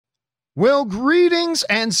Well, greetings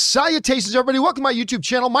and salutations, everybody. Welcome to my YouTube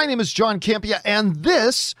channel. My name is John Campia, and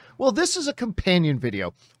this is a companion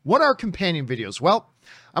video. What are companion videos? Well,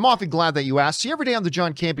 I'm awfully glad that you asked. See, every day on the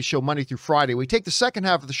John Campia Show, Monday through Friday, we take the second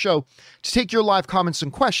half of the show to take your live comments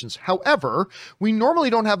and questions. However, we normally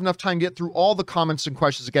don't have enough time to get through all the comments and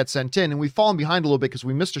questions that get sent in, and we've fallen behind a little bit because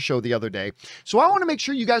we missed a show the other day. So I want to make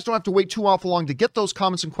sure you guys don't have to wait too awful long to get those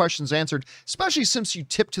comments and questions answered, especially since you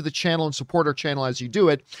tip to the channel and support our channel as you do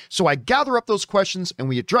it. So I gather up those questions and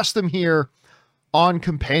we address them here on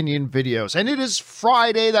companion videos. And it is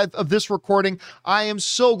Friday of this recording. I am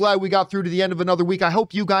so glad we got through to the end of another week. I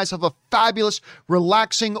hope you guys have a fabulous,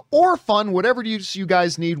 relaxing, or fun, whatever it is you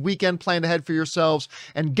guys need, weekend planned ahead for yourselves,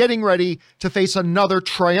 and getting ready to face another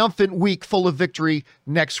triumphant week full of victory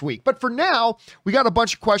next week. But for now, we got a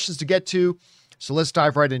bunch of questions to get to, so let's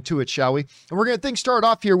dive right into it, shall we? And we're going to start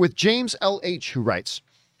off here with James LH, who writes,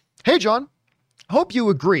 "Hey, John. Hope you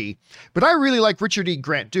agree, but I really like Richard E.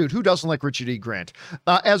 Grant." Dude, who doesn't like Richard E. Grant?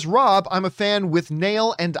 As Rob, I'm a fan with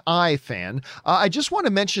Nail and I fan. I just want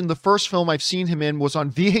to mention the first film I've seen him in was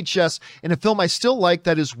on VHS in a film I still like,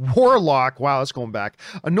 that is Warlock. Wow, that's going back.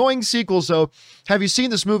 Annoying sequels, though. Have you seen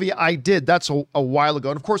this movie? I did. That's a while ago.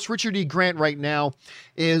 And of course, Richard E. Grant right now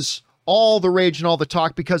is all the rage and all the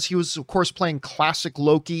talk because he was, of course, playing classic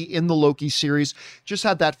Loki in the Loki series. Just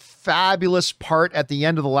had that fabulous part at the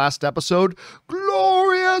end of the last episode,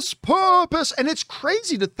 glorious purpose. And it's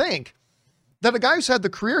crazy to think that a guy who's had the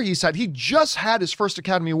career he's had, he just had his first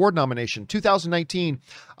Academy Award nomination, 2019.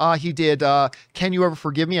 He did Can You Ever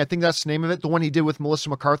Forgive Me? I think that's the name of it, the one he did with Melissa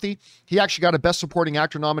McCarthy. He actually got a Best Supporting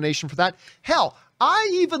Actor nomination for that. Hell, I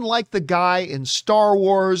even like the guy in Star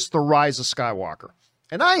Wars, The Rise of Skywalker.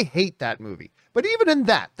 And I hate that movie. But even in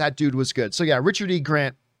that dude was good. So yeah, Richard E.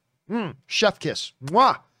 Grant, chef kiss.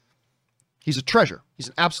 Mwah. He's a treasure. He's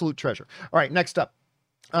an absolute treasure. All right, next up,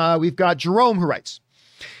 we've got Jerome, who writes,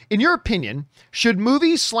 "In your opinion, should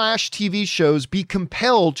movies/TV shows be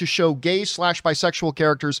compelled to show gay/bisexual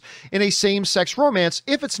characters in a same-sex romance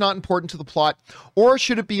if it's not important to the plot? Or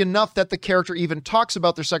should it be enough that the character even talks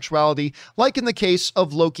about their sexuality, like in the case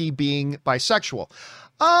of Loki being bisexual?"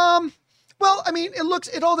 Well, I mean,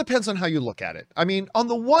 it all depends on how you look at it. I mean, on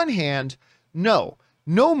the one hand, no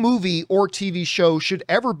movie or TV show should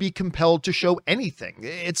ever be compelled to show anything.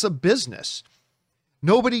 It's a business.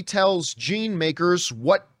 Nobody tells jean makers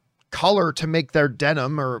what color to make their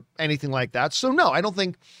denim or anything like that. So no, I don't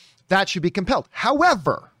think that should be compelled.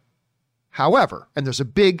 However, and there's a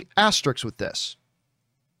big asterisk with this,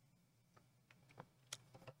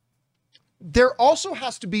 there also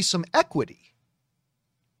has to be some equity.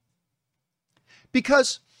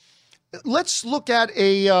 Because let's look at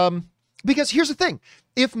because here's the thing.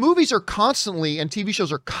 If movies are constantly and TV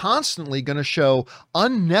shows are constantly going to show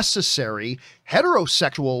unnecessary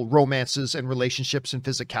heterosexual romances and relationships and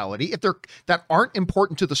physicality, if that aren't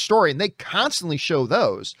important to the story and they constantly show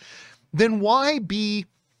those, then why be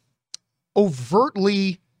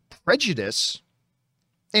overtly prejudiced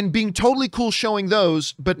and being totally cool showing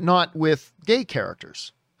those, but not with gay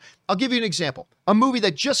characters? I'll give you an example. A movie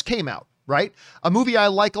that just came out. Right? A movie I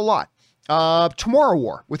like a lot. Tomorrow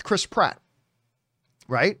War with Chris Pratt.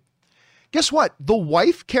 Right? Guess what? The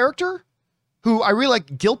wife character, who I really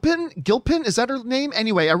like, Gilpin, is that her name?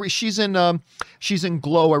 Anyway, she's in Glow. She's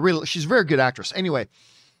a very good actress. Anyway,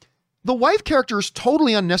 the wife character is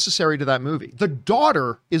totally unnecessary to that movie. The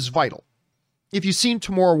daughter is vital. If you've seen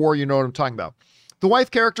Tomorrow War, you know what I'm talking about. The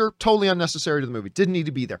wife character, totally unnecessary to the movie. Didn't need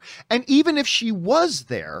to be there. And even if she was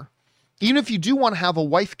there, even if you do want to have a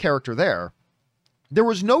wife character there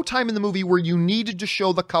was no time in the movie where you needed to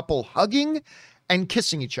show the couple hugging and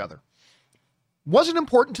kissing each other. Wasn't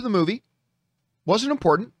important to the movie. Wasn't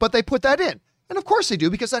important, but they put that in. And of course they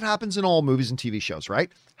do, because that happens in all movies and TV shows,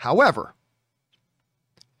 right? However,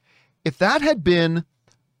 if that had been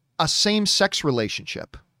a same-sex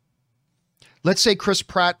relationship, let's say Chris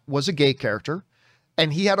Pratt was a gay character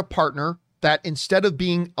and he had a partner that instead of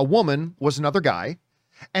being a woman was another guy,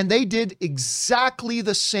 and they did exactly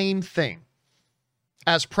the same thing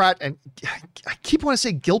as Pratt, and I keep wanting to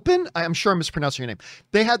say Gilpin. I'm sure I'm mispronouncing your name.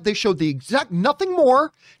 They showed the exact, nothing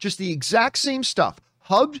more, just the exact same stuff.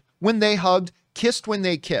 Hugged when they hugged, kissed when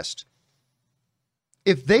they kissed.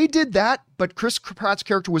 If they did that, but Chris Pratt's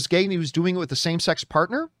character was gay and he was doing it with the same-sex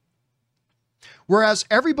partner, whereas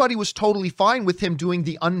everybody was totally fine with him doing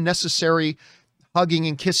the unnecessary hugging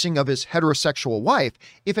and kissing of his heterosexual wife,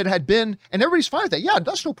 if it had been, and everybody's fine with that, yeah,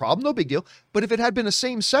 that's no problem, no big deal. But if it had been a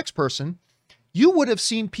same-sex person, you would have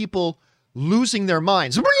seen people losing their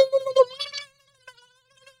minds.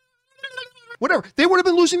 whatever, they would have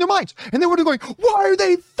been losing their minds. And they would have been going, why are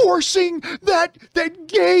they forcing that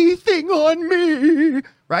gay thing on me?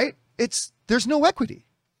 Right? There's no equity.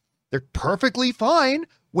 They're perfectly fine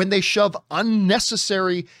when they shove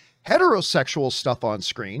unnecessary heterosexual stuff on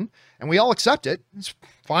screen, and we all accept it. It's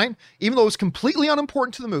fine, even though it's completely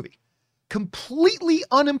unimportant to the movie. Completely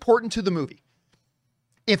unimportant to the movie.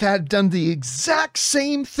 If it had done the exact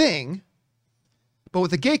same thing, but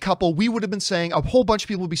with a gay couple, we would have been saying, a whole bunch of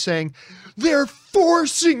people would be saying, they're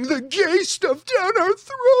forcing the gay stuff down our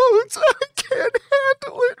throats. I can't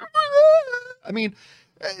handle it. I mean,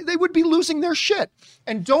 they would be losing their shit.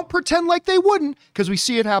 And don't pretend like they wouldn't, because we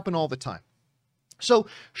see it happen all the time. So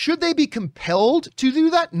should they be compelled to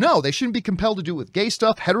do that? No, they shouldn't be compelled to do it with gay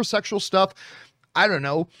stuff, heterosexual stuff, I don't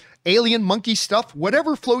know, alien monkey stuff,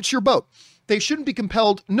 whatever floats your boat. They shouldn't be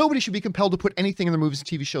compelled. Nobody should be compelled to put anything in their movies and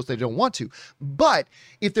TV shows they don't want to. But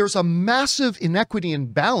if there's a massive inequity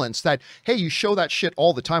and balance that, hey, you show that shit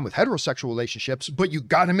all the time with heterosexual relationships, but you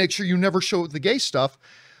got to make sure you never show the gay stuff.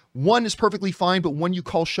 One is perfectly fine, but one you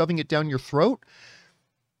call shoving it down your throat,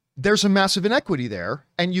 there's a massive inequity there.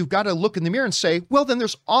 And you've got to look in the mirror and say, well, then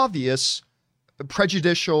there's obvious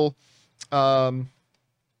prejudicial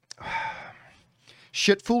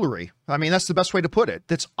shit foolery. I mean, that's the best way to put it.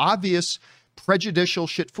 That's obvious prejudicial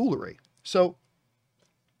shit foolery. So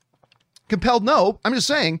compelled, no. I'm just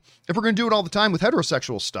saying, if we're going to do it all the time with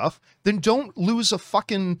heterosexual stuff, then don't lose a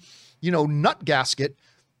fucking, nut gasket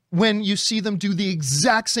when you see them do the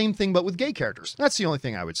exact same thing, but with gay characters. That's the only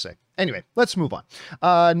thing I would say. Anyway, let's move on.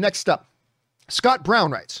 Next up, Scott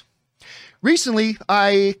Brown writes, recently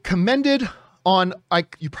I commented on,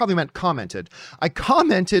 you probably meant commented. I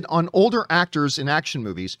commented on older actors in action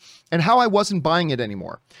movies and how I wasn't buying it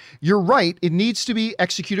anymore. You're right. It needs to be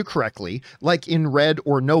executed correctly, like in Red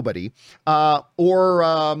or Nobody,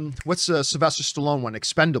 or what's the Sylvester Stallone one?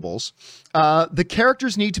 Expendables. The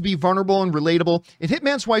characters need to be vulnerable and relatable. In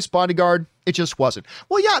Hitman's Wife's Bodyguard, it just wasn't.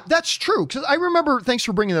 Well, yeah, that's true. Because I remember, thanks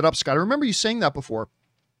for bringing that up, Scott. I remember you saying that before.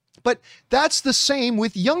 But that's the same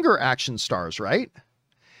with younger action stars, right?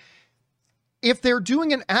 If they're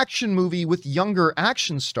doing an action movie with younger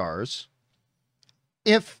action stars,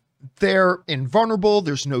 if they're invulnerable,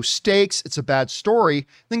 there's no stakes, it's a bad story,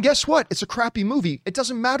 then guess what? It's a crappy movie. It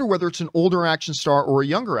doesn't matter whether it's an older action star or a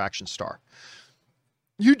younger action star.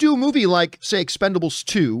 You do a movie like, say, Expendables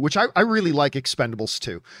 2, which I really like Expendables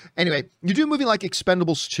 2. Anyway, you do a movie like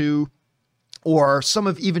Expendables 2, or some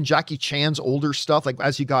of even Jackie Chan's older stuff, like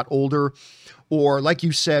as he got older, or like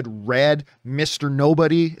you said, Red, Mr.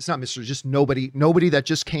 Nobody. It's not Mr. just Nobody. Nobody that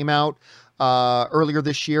just came out earlier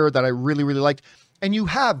this year that I really, really liked. And you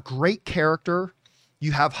have great character.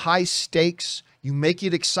 You have high stakes. You make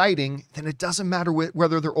it exciting. Then it doesn't matter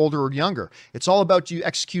whether they're older or younger. It's all about you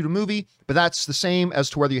execute a movie, but that's the same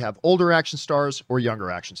as to whether you have older action stars or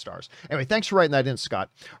younger action stars. Anyway, thanks for writing that in,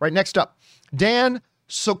 Scott. All right, next up, Dan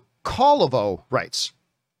Sokolovo writes,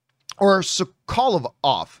 or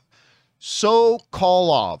Sokolov.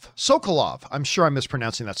 Sokolov. I'm sure I'm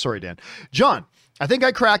mispronouncing that. Sorry, Dan. John, I think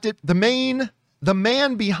I cracked it. The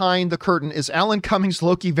man behind the curtain is Alan Cummings'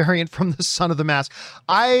 Loki variant from The Son of the Mask.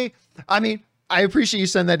 I mean, I appreciate you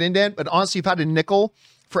sending that in, Dan, but honestly, if I had a nickel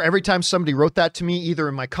for every time somebody wrote that to me, either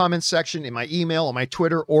in my comments section, in my email, on my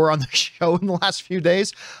Twitter, or on the show in the last few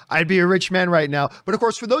days, I'd be a rich man right now. But of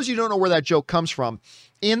course, for those of you who don't know where that joke comes from,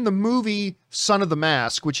 in the movie Son of the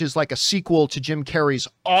Mask, which is like a sequel to Jim Carrey's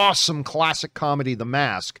awesome classic comedy, The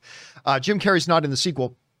Mask, Jim Carrey's not in the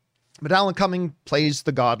sequel, but Alan Cumming plays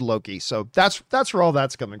the god Loki. So that's where all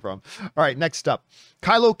that's coming from. All right, next up,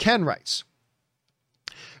 Kylo Ken writes,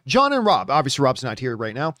 John and Rob, obviously Rob's not here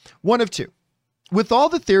right now, one of two. With all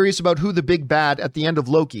the theories about who the big bad at the end of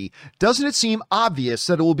Loki, doesn't it seem obvious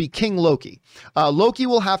that it will be King Loki? Loki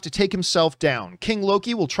will have to take himself down. King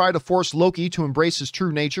Loki will try to force Loki to embrace his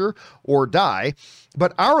true nature or die,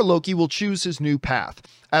 but our Loki will choose his new path.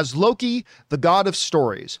 As Loki, the god of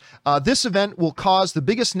stories, this event will cause the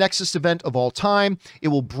biggest Nexus event of all time. It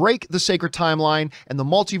will break the sacred timeline and the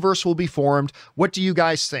multiverse will be formed. What do you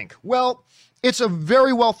guys think? Well, it's a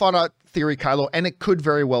very well thought out theory, Kylo, and it could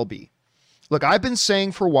very well be. Look, I've been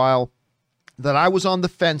saying for a while that I was on the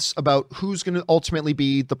fence about who's going to ultimately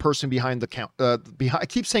be the person behind the counter. I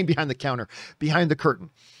keep saying behind the counter, behind the curtain.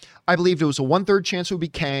 I believed it was a 1/3 chance it would be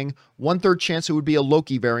Kang, 1/3 chance it would be a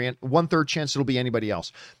Loki variant, 1/3 chance it'll be anybody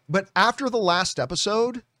else. But after the last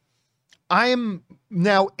episode, I am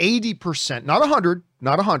now 80%, not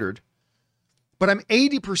 100, but I'm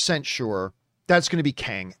 80% sure that's going to be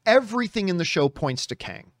Kang. Everything in the show points to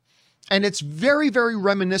Kang. And it's very, very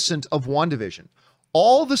reminiscent of WandaVision.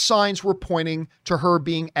 All the signs were pointing to her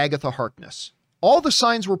being Agatha Harkness. All the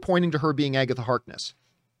signs were pointing to her being Agatha Harkness.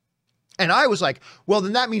 And I was like, well,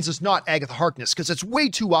 then that means it's not Agatha Harkness because it's way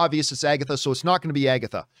too obvious it's Agatha, so it's not going to be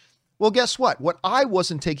Agatha. Well, guess what? What I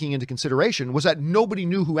wasn't taking into consideration was that nobody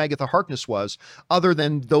knew who Agatha Harkness was other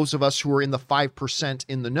than those of us who were in the 5%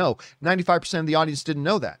 in the know. 95% of the audience didn't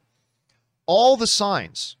know that. All the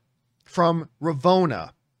signs from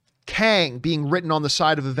Ravonna, Kang being written on the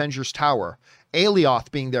side of Avengers Tower,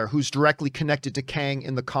 Alioth being there, who's directly connected to Kang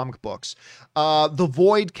in the comic books. The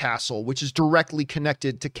Void Castle, which is directly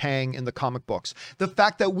connected to Kang in the comic books. The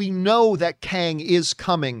fact that we know that Kang is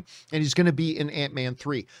coming and he's going to be in Ant-Man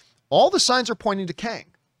 3. All the signs are pointing to Kang.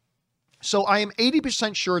 So I am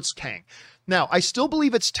 80% sure it's Kang. Now, I still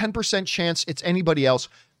believe it's 10% chance it's anybody else,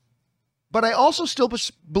 but I also still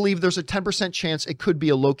believe there's a 10% chance it could be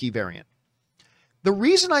a Loki variant. The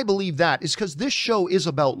reason I believe that is because this show is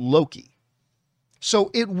about Loki.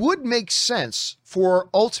 So it would make sense for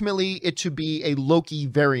ultimately it to be a Loki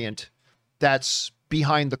variant that's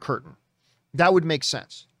behind the curtain. That would make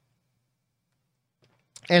sense.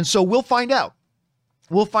 And so we'll find out.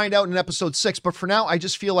 We'll find out in episode 6. But for now, I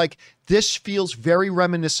just feel like this feels very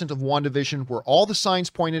reminiscent of WandaVision, where all the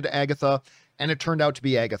signs pointed to Agatha and it turned out to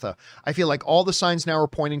be Agatha. I feel like all the signs now are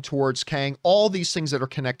pointing towards Kang, all these things that are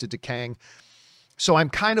connected to Kang. So I'm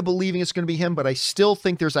kind of believing it's going to be him, but I still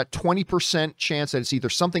think there's that 20% chance that it's either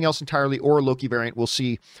something else entirely or a Loki variant. We'll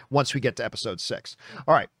see once we get to episode 6.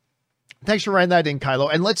 All right. Thanks for writing that in,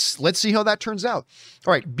 Kylo. And let's see how that turns out.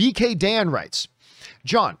 All right. BK Dan writes,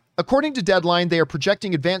 John, according to Deadline, they are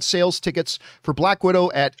projecting advanced sales tickets for Black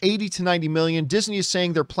Widow at 80 to 90 million. Disney is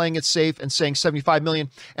saying they're playing it safe and saying 75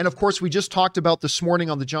 million. And of course, we just talked about this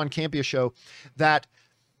morning on the John Campea show that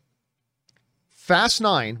Fast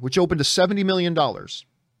 9, which opened to $70 million,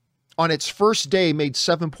 on its first day made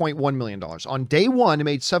 $7.1 million. On day one, it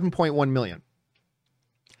made $7.1 million.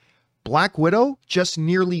 Black Widow just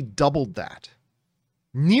nearly doubled that.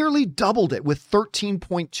 Nearly doubled it with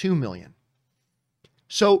 $13.2 million.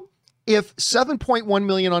 So if $7.1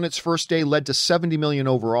 million on its first day led to $70 million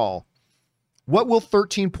overall, what will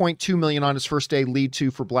 $13.2 million on its first day lead to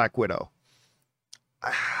for Black Widow?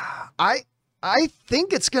 I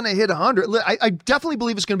think it's going to hit 100. I definitely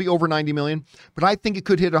believe it's going to be over 90 million, but I think it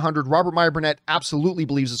could hit 100. Robert Meyer Burnett absolutely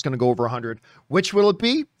believes it's going to go over 100. Which will it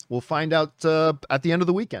be? We'll find out at the end of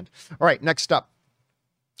the weekend. All right, next up,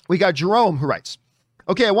 we got Jerome who writes,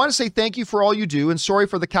 okay, I want to say thank you for all you do and sorry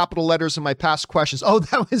for the capital letters in my past questions. Oh,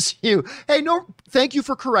 that was you. Hey, no, thank you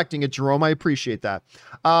for correcting it, Jerome. I appreciate that.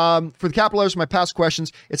 For the capital letters in my past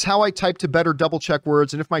questions, it's how I type to better double check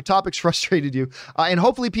words. And if my topics frustrated you, and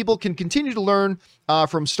hopefully people can continue to learn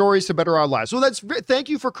from stories to better our lives. Well, thank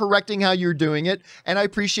you for correcting how you're doing it. And I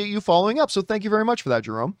appreciate you following up. So thank you very much for that,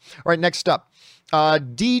 Jerome. All right, next up,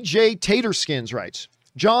 DJ Taterskins writes,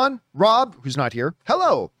 John, Rob, who's not here,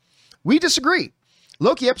 hello. We disagree.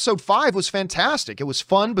 Loki episode 5 was fantastic. It was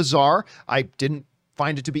fun, bizarre. I didn't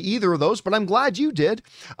find it to be either of those, but I'm glad you did.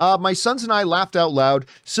 My sons and I laughed out loud.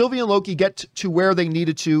 Sylvie and Loki get to where they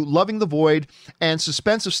needed to, loving the void, and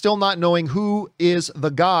suspense of still not knowing who is the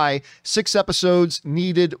guy. 6 episodes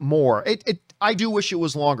needed more. I do wish it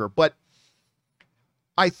was longer, but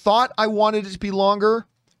I thought I wanted it to be longer,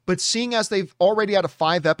 but seeing as they've already out of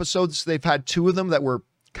 5 episodes, they've had 2 of them that were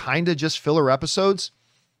kind of just filler episodes.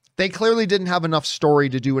 They clearly didn't have enough story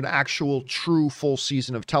to do an actual true full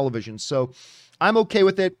season of television. So I'm okay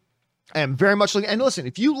with it. I am very much looking, and listen,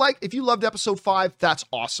 if you loved episode 5, that's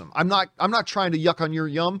awesome. I'm not trying to yuck on your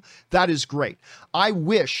yum. That is great. I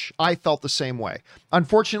wish I felt the same way.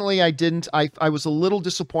 Unfortunately, I didn't. I was a little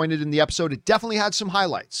disappointed in the episode. It definitely had some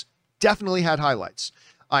highlights. Definitely had highlights.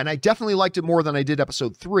 And I definitely liked it more than I did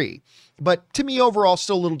episode 3. But to me, overall,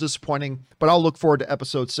 still a little disappointing. But I'll look forward to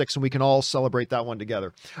episode 6, and we can all celebrate that one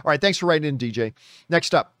together. All right, thanks for writing in, DJ.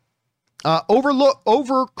 Next up, Overcooled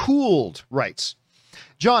writes,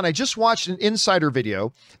 John, I just watched an insider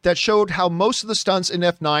video that showed how most of the stunts in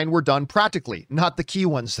F9 were done practically, not the key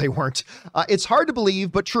ones. They weren't. It's hard to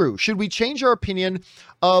believe, but true. Should we change our opinion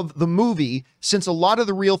of the movie since a lot of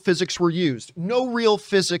the real physics were used? No real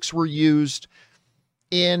physics were used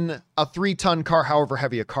in a 3-ton car, however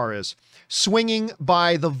heavy a car is, swinging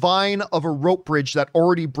by the vine of a rope bridge that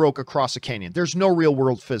already broke across a canyon. There's no real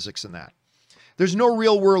world physics in that. There's no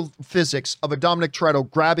real world physics of a Dominic Toretto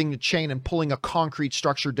grabbing the chain and pulling a concrete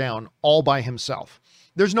structure down all by himself.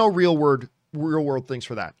 There's no real world things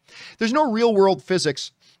for that. There's no real world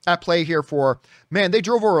physics at play here for, man, they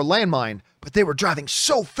drove over a landmine, but they were driving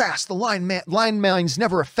so fast the landmines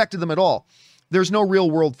never affected them at all. There's no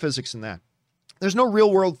real world physics in that. There's no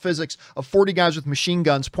real world physics of 40 guys with machine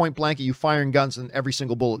guns point blank at you firing guns and every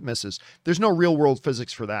single bullet misses. There's no real world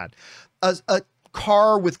physics for that.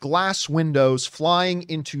 car with glass windows flying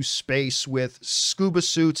into space with scuba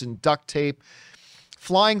suits and duct tape,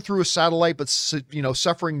 flying through a satellite, but, you know,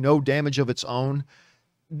 suffering no damage of its own.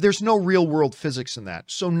 There's no real world physics in that.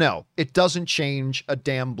 So no, it doesn't change a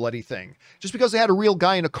damn bloody thing. Just because they had a real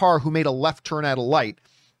guy in a car who made a left turn at a light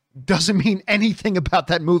doesn't mean anything about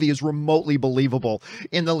that movie is remotely believable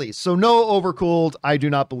in the least. So no, Overcooled, I do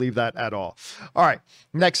not believe that at all. All right,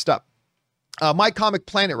 next up. My Comic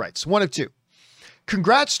Planet writes, one of two.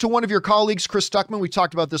 Congrats to one of your colleagues, Chris Stuckman. We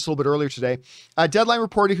talked about this a little bit earlier today. Deadline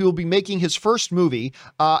reported he will be making his first movie.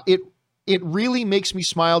 It really makes me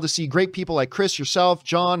smile to see great people like Chris, yourself,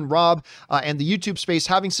 John, Rob, and the YouTube space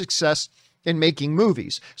having success in making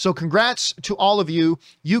movies. So congrats to all of you.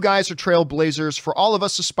 You guys are trailblazers for all of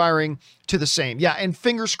us aspiring to the same. Yeah, and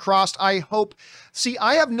fingers crossed, I hope. See,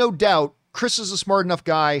 I have no doubt Chris is a smart enough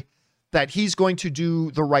guy that he's going to do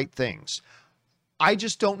the right things. I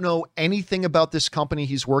just don't know anything about this company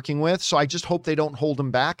he's working with, so I just hope they don't hold him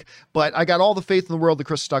back. But I got all the faith in the world that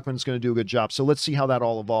Chris Stuckman is going to do a good job. So let's see how that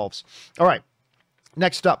all evolves. All right,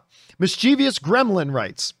 next up. Mischievous Gremlin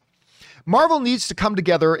writes, Marvel needs to come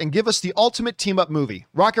together and give us the ultimate team-up movie.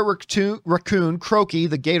 Rocket Raccoon, Croaky,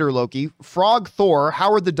 the Gator Loki, Frog Thor,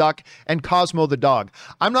 Howard the Duck, and Cosmo the Dog.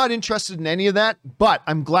 I'm not interested in any of that, but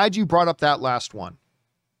I'm glad you brought up that last one.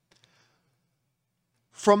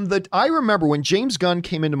 I remember when James Gunn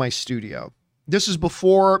came into my studio, this is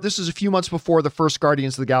a few months before the first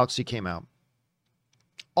Guardians of the Galaxy came out.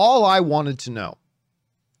 All I wanted to know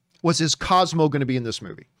was, is Cosmo going to be in this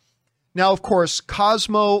movie? Now, of course,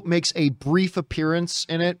 Cosmo makes a brief appearance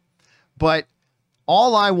in it, but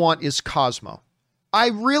all I want is Cosmo. I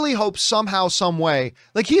really hope somehow, some way,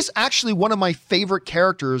 like he's actually one of my favorite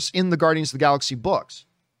characters in the Guardians of the Galaxy books.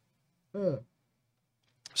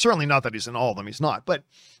 Certainly not that he's in all of them. He's not. But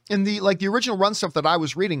in the original run stuff that I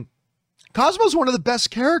was reading, Cosmo's one of the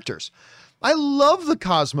best characters. I love the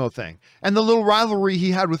Cosmo thing and the little rivalry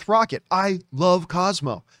he had with Rocket. I love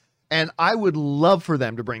Cosmo. And I would love for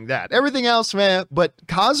them to bring that. Everything else, man, but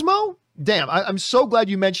Cosmo? Damn, I'm so glad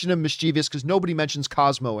you mentioned him, Mischievous, because nobody mentions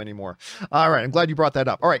Cosmo anymore. All right, I'm glad you brought that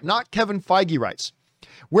up. All right, Not Kevin Feige writes,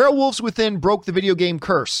 Werewolves Within broke the video game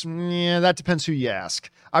curse. Yeah, that depends who you ask.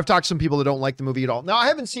 I've talked to some people that don't like the movie at all. Now, I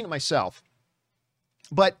haven't seen it myself,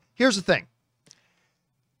 but here's the thing.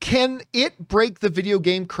 Can it break the video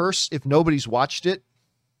game curse if nobody's watched it?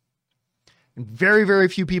 And very, very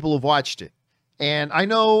few people have watched it. And I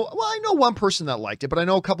know one person that liked it, but I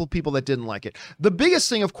know a couple of people that didn't like it. The biggest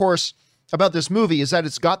thing, of course, about this movie is that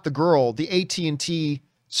it's got the girl, the AT&T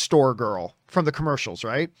store girl from the commercials,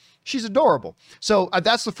 right? She's adorable. So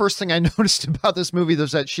that's the first thing I noticed about this movie,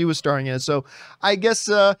 was that she was starring in it. So I guess,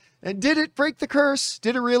 did it break the curse?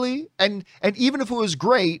 Did it really? And even if it was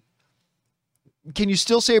great, can you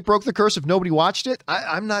still say it broke the curse if nobody watched it?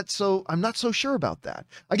 I'm not so sure about that.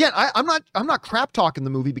 Again, I'm not crap talking the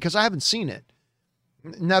movie because I haven't seen it.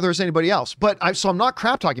 Neither is anybody else, so I'm not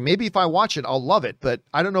crap talking. Maybe if I watch it, I'll love it, but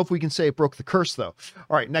I don't know if we can say it broke the curse though.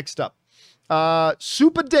 All right, next up.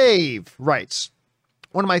 Super Dave writes,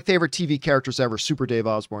 one of my favorite TV characters ever, Super Dave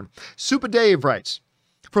Osborne. Super Dave writes,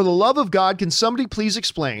 for the love of God, can somebody please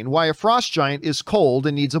explain why a frost giant is cold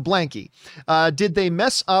and needs a blankie? Did they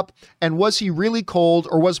mess up, and was he really cold,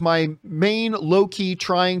 or was my main low-key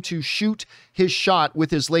trying to shoot his shot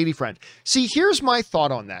with his lady friend? See, here's my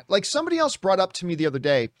thought on that. Like somebody else brought up to me the other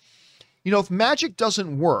day, you know, if magic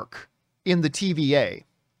doesn't work in the TVA,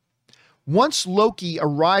 once Loki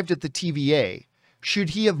arrived at the TVA,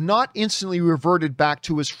 should he have not instantly reverted back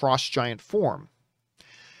to his frost giant form?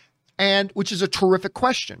 And which is a terrific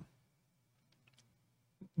question.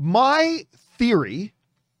 My theory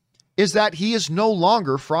is that he is no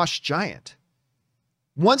longer Frost Giant.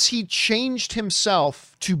 Once he changed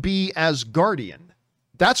himself to be Asgardian,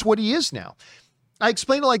 that's what he is now. I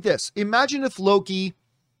explain it like this. Imagine if Loki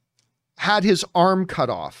had his arm cut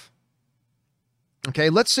off. Okay,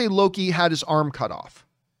 let's say Loki had his arm cut off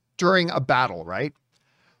during a battle, right?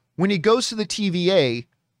 When he goes to the TVA,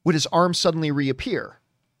 would his arm suddenly reappear?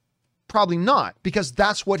 Probably not, because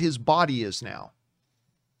that's what his body is now.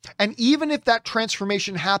 And even if that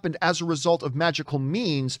transformation happened as a result of magical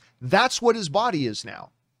means, that's what his body is now.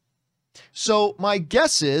 So my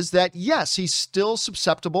guess is that, yes, he's still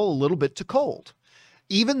susceptible a little bit to cold,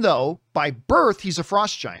 even though by birth he's a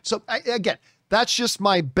frost giant. So again, that's just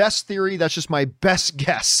my best theory. That's just my best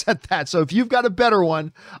guess at that. So if you've got a better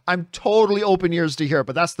one, I'm totally open ears to hear it,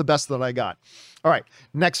 but that's the best that I got. All right,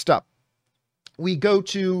 next up, we go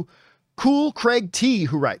to Cool Craig T,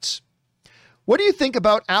 who writes, What do you think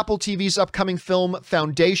about Apple TV's upcoming film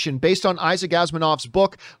Foundation based on Isaac Asimov's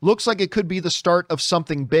book? Looks like it could be the start of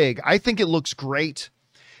something big. I think it looks great.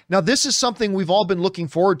 Now, this is something we've all been looking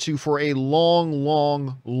forward to for a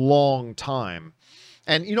long time.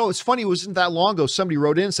 And, you know, it's funny, it wasn't that long ago, somebody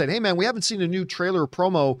wrote in and said, hey, man, we haven't seen a new trailer or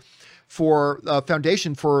promo for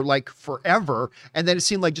Foundation for like forever. And then it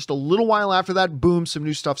seemed like just a little while after that, boom, some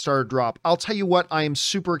new stuff started to drop. I'll tell you what, I am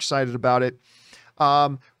super excited about it.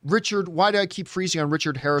 Richard, why do I keep freezing on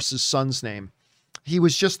Richard Harris's son's name? He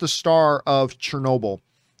was just the star of Chernobyl.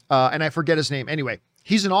 And I forget his name. Anyway,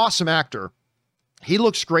 he's an awesome actor. He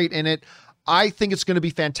looks great in it. I think it's going to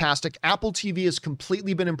be fantastic. Apple TV has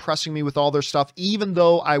completely been impressing me with all their stuff, even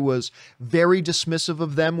though I was very dismissive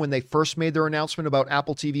of them when they first made their announcement about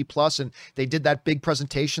Apple TV Plus and they did that big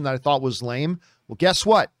presentation that I thought was lame. Well, guess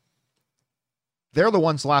what? They're the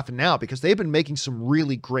ones laughing now because they've been making some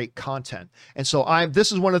really great content. And so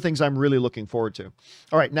this is one of the things I'm really looking forward to.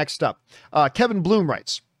 All right, next up, Kevin Bloom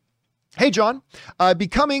writes, hey, John,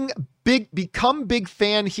 become big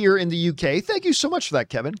fan here in the UK. Thank you so much for that,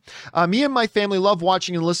 Kevin. Me and my family love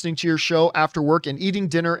watching and listening to your show after work and eating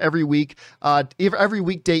dinner every week, every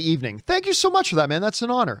weekday evening. Thank you so much for that, man. That's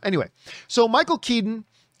an honor. Anyway, so Michael Keaton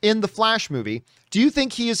in the Flash movie, do you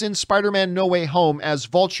think he is in Spider-Man No Way Home as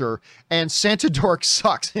Vulture and Santa Dork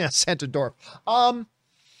sucks? Yeah, Santa Dork. I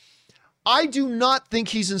do not think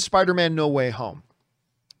he's in Spider-Man No Way Home,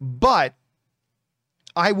 but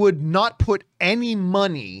I would not put any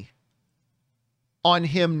money on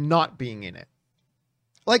him not being in it.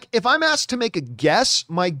 Like, if I'm asked to make a guess,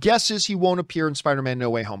 my guess is he won't appear in Spider-Man No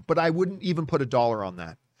Way Home, but I wouldn't even put $1 on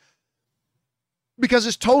that. Because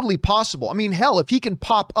it's totally possible. I mean, hell, if he can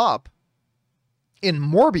pop up in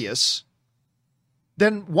Morbius,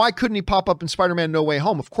 then why couldn't he pop up in Spider-Man No Way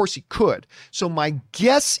Home? Of course he could. So my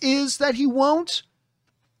guess is that he won't.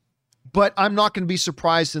 But I'm not going to be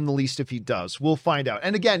surprised in the least if he does. We'll find out.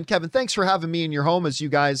 And again, Kevin, thanks for having me in your home as you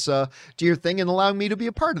guys do your thing and allowing me to be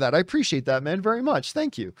a part of that. I appreciate that, man, very much.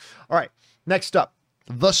 Thank you. All right, next up,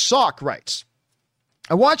 The Sock writes,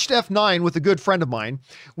 I watched F9 with a good friend of mine.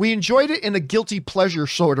 We enjoyed it in a guilty pleasure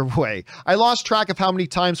sort of way. I lost track of how many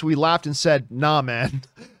times we laughed and said, nah, man.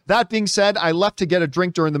 That being said, I left to get a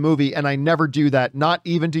drink during the movie, and I never do that, not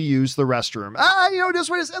even to use the restroom. You know, it is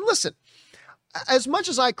what it is. And listen, as much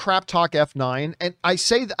as I crap talk F9, and I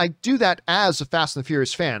say that I do that as a Fast and the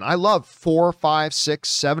Furious fan, I love 4, 5, 6,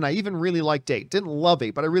 7. I even really liked 8. Didn't love 8,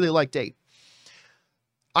 but I really liked 8.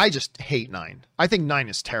 I just hate 9. I think 9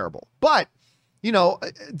 is terrible. But, you know,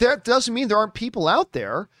 that doesn't mean there aren't people out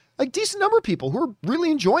there, like decent number of people who are really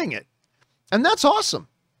enjoying it. And that's awesome.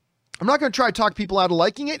 I'm not going to try to talk people out of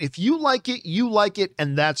liking it. If you like it,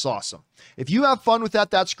 and that's awesome. If you have fun with that,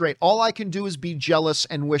 that's great. All I can do is be jealous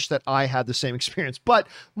and wish that I had the same experience. But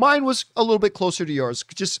mine was a little bit closer to yours.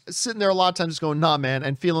 Just sitting there a lot of times just going, nah, man,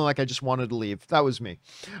 and feeling like I just wanted to leave. That was me.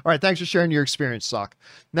 All right, thanks for sharing your experience, Sock.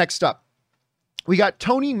 Next up, we got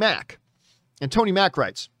Tony Mack. And Tony Mack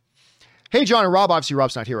writes, hey, John and Rob, obviously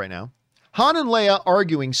Rob's not here right now. Han and Leia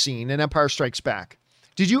arguing scene in Empire Strikes Back.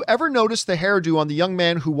 Did you ever notice the hairdo on the young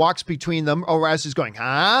man who walks between them? Or as he's going,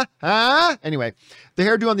 huh? Anyway, the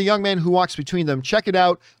hairdo on the young man who walks between them. Check it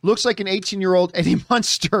out. Looks like an 18-year-old Eddie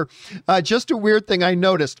Munster. Just a weird thing I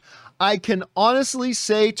noticed. I can honestly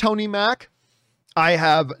say, Tony Mack, I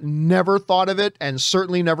have never thought of it and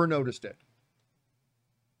certainly never noticed it.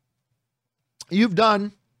 You've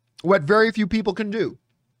done what very few people can do.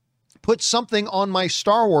 Put something on my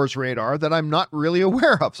Star Wars radar that I'm not really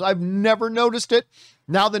aware of. So I've never noticed it.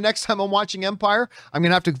 Now, the next time I'm watching Empire, I'm going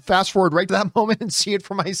to have to fast forward right to that moment and see it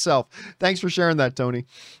for myself. Thanks for sharing that, Tony.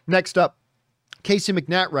 Next up, Casey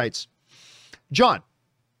McNatt writes, John,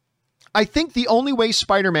 I think the only way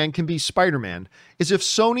Spider-Man can be Spider-Man is if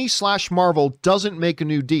Sony/Marvel doesn't make a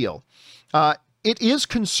new deal. It is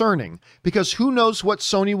concerning because who knows what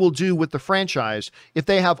Sony will do with the franchise if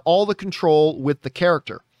they have all the control with the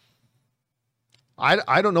character.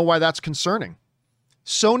 I don't know why that's concerning.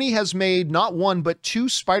 Sony has made not one, but 2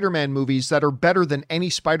 Spider-Man movies that are better than any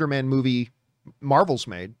Spider-Man movie Marvel's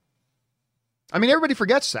made. I mean, everybody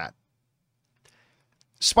forgets that.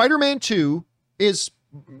 Spider-Man 2 is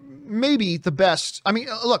maybe the best. I mean,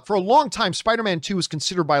 look, for a long time, Spider-Man 2 was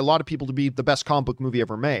considered by a lot of people to be the best comic book movie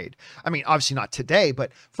ever made. I mean, obviously not today,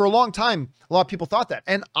 but for a long time, a lot of people thought that.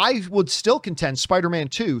 And I would still contend Spider-Man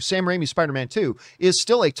 2, Sam Raimi's Spider-Man 2, is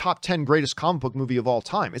still a top 10 greatest comic book movie of all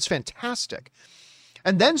time. It's fantastic.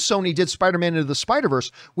 And then Sony did Spider-Man Into the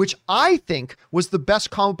Spider-Verse, which I think was the best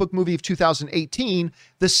comic book movie of 2018,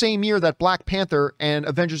 the same year that Black Panther and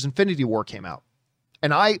Avengers Infinity War came out.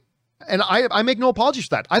 And I make no apologies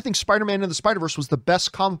for that. I think Spider-Man Into the Spider-Verse was the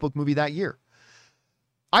best comic book movie that year.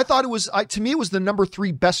 I thought it was, to me, it was the number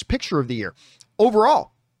 3 best picture of the year.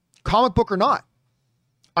 Overall, comic book or not.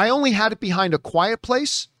 I only had it behind A Quiet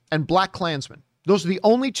Place and Black Klansman. Those are the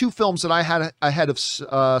only 2 films that I had ahead of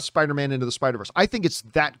Spider-Man Into the Spider-Verse. I think it's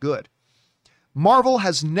that good. Marvel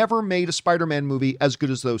has never made a Spider-Man movie as good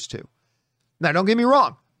as those 2. Now, don't get me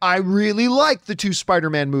wrong. I really like the 2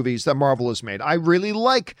 Spider-Man movies that Marvel has made. I really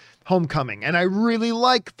like Homecoming, and I really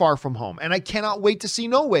like Far From Home, and I cannot wait to see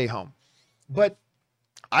No Way Home. But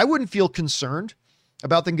I wouldn't feel concerned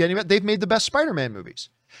about them getting it. They've made the best Spider-Man movies.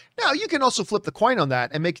 Now, you can also flip the coin on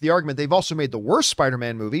that and make the argument they've also made the worst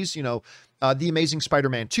Spider-Man movies, you know, The Amazing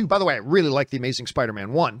Spider-Man 2. By the way, I really like The Amazing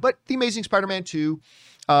Spider-Man 1, but The Amazing Spider-Man 2,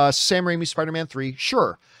 Sam Raimi's Spider-Man 3,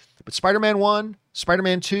 sure. But Spider-Man 1,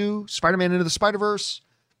 Spider-Man 2, Spider-Man Into the Spider-Verse,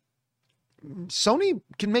 Sony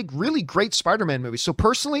can make really great Spider-Man movies. So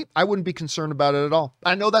personally, I wouldn't be concerned about it at all.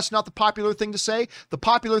 I know that's not the popular thing to say. The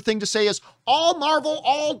popular thing to say is all Marvel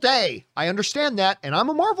all day. I understand that, and I'm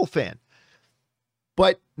a Marvel fan.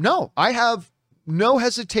 But no, I have no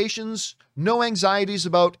hesitations, no anxieties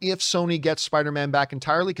about if Sony gets Spider-Man back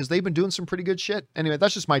entirely, because they've been doing some pretty good shit. Anyway,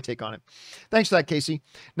 that's just my take on it. Thanks for that, Casey.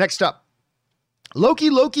 Next up, Loki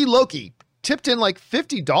tipped in like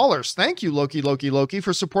 $50. Thank you, Loki,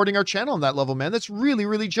 for supporting our channel on that level, man. That's really,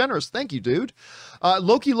 really generous. Thank you, dude.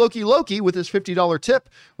 Loki, with his $50 tip,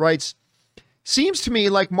 writes, seems to me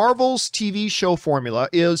like Marvel's TV show formula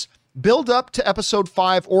is build up to episode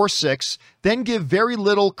 5 or 6, then give very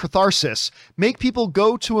little catharsis, make people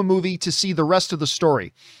go to a movie to see the rest of the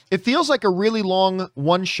story. It feels like a really long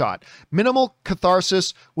one-shot. Minimal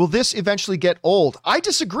catharsis. Will this eventually get old? I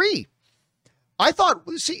disagree. I thought,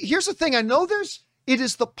 see, here's the thing. I know it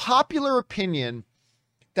is the popular opinion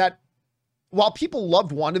that while people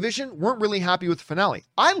loved WandaVision, weren't really happy with the finale.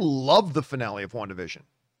 I love the finale of WandaVision.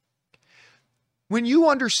 When you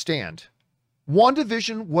understand,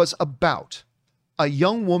 WandaVision was about a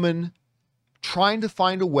young woman trying to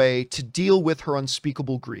find a way to deal with her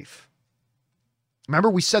unspeakable grief. Remember,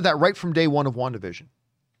 we said that right from day one of WandaVision.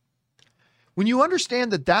 When you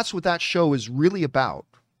understand that that's what that show is really about,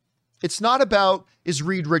 it's not about, is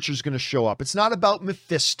Reed Richards going to show up? It's not about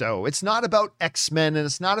Mephisto. It's not about X-Men, and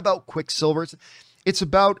it's not about Quicksilver. It's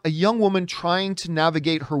about a young woman trying to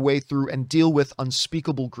navigate her way through and deal with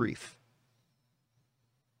unspeakable grief.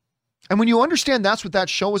 And when you understand that's what that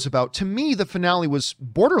show is about, to me, the finale was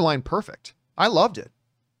borderline perfect. I loved it.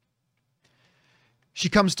 She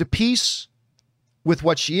comes to peace with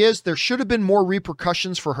what she is. There should have been more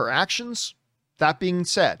repercussions for her actions. That being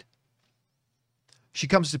said, she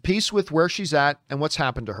comes to peace with where she's at and what's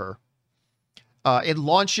happened to her. It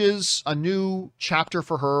launches a new chapter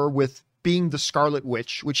for her with being the Scarlet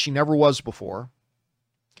Witch, which she never was before.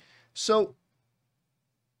 So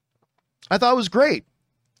I thought it was great.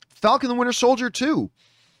 Falcon the Winter Soldier 2.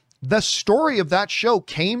 The story of that show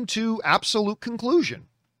came to absolute conclusion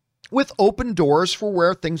with open doors for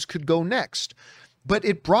where things could go next. But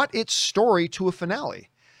it brought its story to a finale.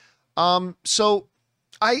 So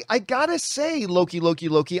I gotta say, Loki,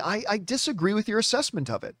 I disagree with your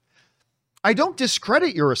assessment of it. I don't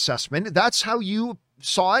discredit your assessment. That's how you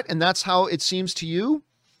saw it, and that's how it seems to you.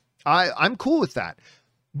 I'm cool with that.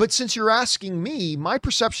 But since you're asking me, my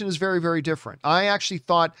perception is very, very different. I actually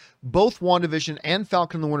thought both WandaVision and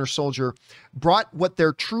Falcon and the Winter Soldier brought what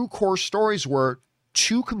their true core stories were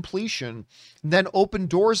to completion, then opened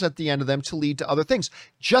doors at the end of them to lead to other things,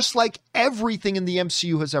 just like everything in the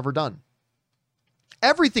MCU has ever done.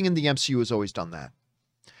 Everything in the MCU has always done that.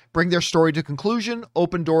 Bring their story to conclusion,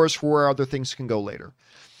 open doors for where other things can go later.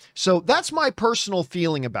 So that's my personal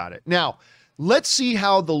feeling about it. Now, let's see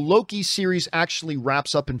how the Loki series actually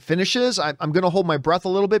wraps up and finishes. I'm going to hold my breath a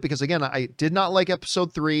little bit because, again, I did not like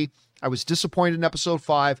episode 3. I was disappointed in episode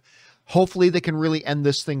 5. Hopefully they can really end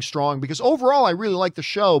this thing strong because overall I really like the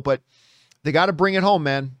show, but they got to bring it home,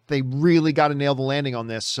 man. They really got to nail the landing on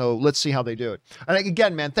this. So let's see how they do it. And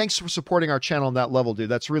again, man, thanks for supporting our channel on that level, dude.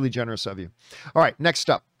 That's really generous of you. All right, next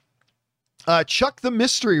up. Chuck the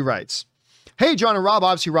Mystery writes, hey, John and Rob.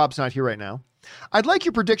 Obviously, Rob's not here right now. I'd like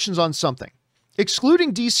your predictions on something.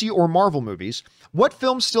 Excluding DC or Marvel movies, what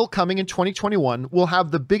films still coming in 2021 will have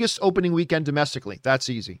the biggest opening weekend domestically? That's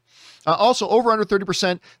easy. Also, over under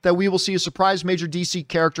 30% that we will see a surprise major DC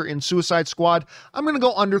character in Suicide Squad. I'm going to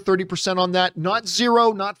go under 30% on that. Not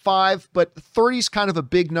 0, not 5, but 30 is kind of a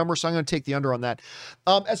big number, so I'm going to take the under on that.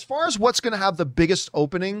 As far as what's going to have the biggest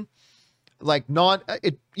opening, like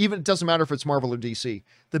it doesn't matter if it's Marvel or DC.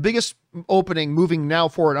 The biggest opening moving now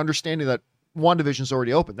forward, understanding that WandaVision's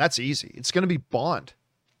already open. That's easy. It's going to be Bond.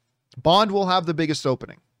 Bond will have the biggest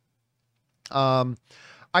opening.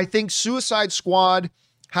 I think Suicide Squad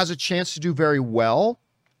has a chance to do very well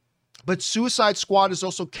But Suicide Squad is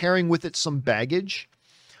also carrying with it some baggage.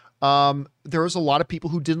 There was a lot of people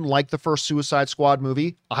who didn't like the first Suicide Squad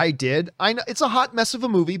movie. I did. I know it's a hot mess of a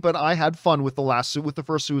movie, but I had fun with the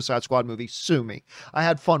first Suicide Squad movie. Sue me. I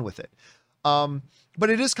had fun with it. But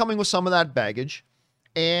it is coming with some of that baggage,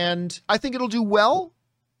 and I think it'll do well,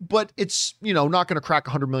 but it's, you know, not going to crack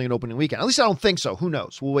 100 million opening weekend. At least I don't think so. Who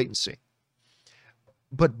knows? We'll wait and see.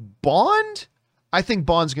 But Bond, I think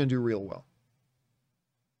Bond's going to do real well.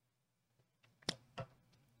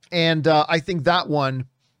 And I think that one,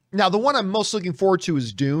 now the one I'm most looking forward to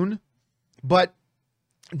is Dune, but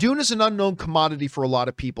Dune is an unknown commodity for a lot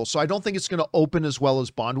of people. So I don't think it's going to open as well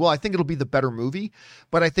as Bond will. I think it'll be the better movie,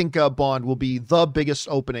 but I think Bond will be the biggest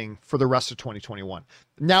opening for the rest of 2021.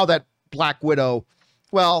 Now that Black Widow,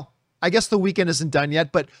 well, I guess the weekend isn't done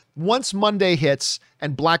yet, but once Monday hits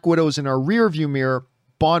and Black Widow is in our rear view mirror,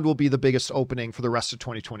 Bond will be the biggest opening for the rest of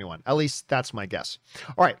 2021. At least that's my guess.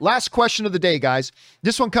 All right, last question of the day, guys.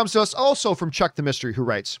 This one comes to us also from Chuck the Mystery, who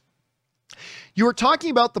writes, you were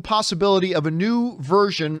talking about the possibility of a new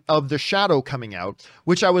version of The Shadow coming out,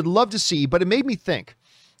 which I would love to see, but it made me think,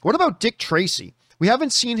 what about Dick Tracy? We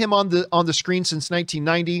haven't seen him on the screen since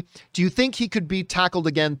 1990. Do you think he could be tackled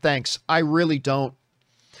again? Thanks. I really don't.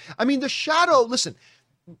 I mean, The Shadow, listen,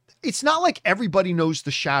 it's not like everybody knows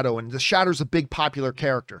The Shadow and The Shadow's a big popular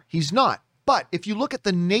character. He's not. But if you look at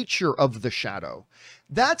the nature of The Shadow,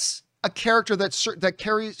 that's a character that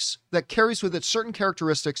carries with it certain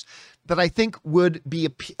characteristics that I think would be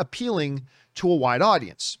appealing to a wide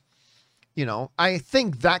audience. You know, I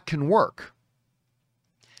think that can work.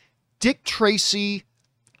 Dick Tracy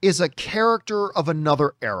is a character of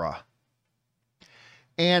another era.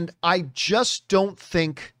 And I just don't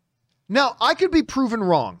think. Now, I could be proven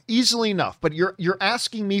wrong easily enough, but you're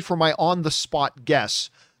asking me for my on-the-spot guess.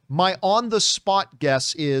 My on-the-spot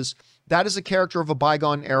guess is that is a character of a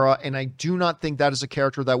bygone era, and I do not think that is a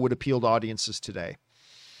character that would appeal to audiences today.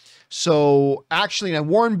 So, actually, now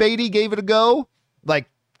Warren Beatty gave it a go, like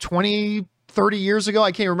 20, 30 years ago.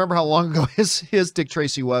 I can't remember how long ago his Dick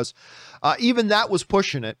Tracy was. Even that was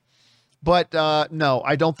pushing it. But no,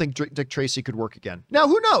 I don't think Dick Tracy could work again. Now,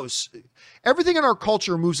 who knows? Everything in our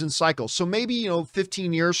culture moves in cycles. So maybe,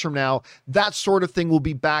 15 years from now, that sort of thing will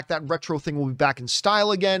be back. That retro thing will be back in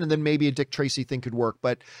style again. And then maybe a Dick Tracy thing could work.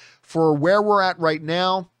 But for where we're at right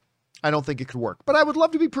now, I don't think it could work. But I would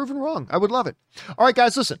love to be proven wrong. I would love it. All right,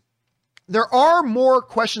 guys, listen. There are more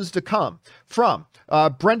questions to come from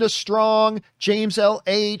Brenda Strong, James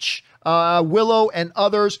L.H., Willow, and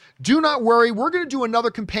others. Do not worry. We're going to do another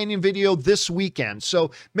companion video this weekend.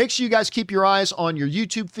 So make sure you guys keep your eyes on your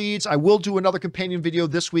YouTube feeds. I will do another companion video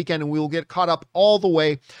this weekend, and we will get caught up all the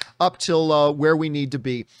way up till where we need to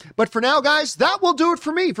be. But for now, guys, that will do it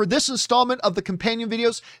for me for this installment of the companion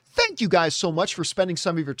videos. Thank you guys so much for spending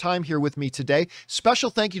some of your time here with me today. Special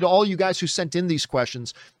thank you to all you guys who sent in these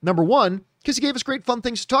questions. Number one, because you gave us great fun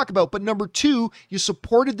things to talk about. But number two, you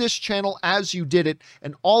supported this channel as you did it.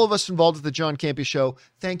 And all of us involved with the John Campea Show,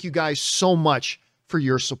 thank you guys so much for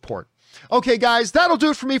your support. Okay, guys, that'll do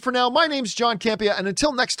it for me for now. My name's John Campea. And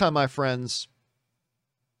until next time, my friends,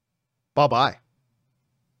 bye-bye.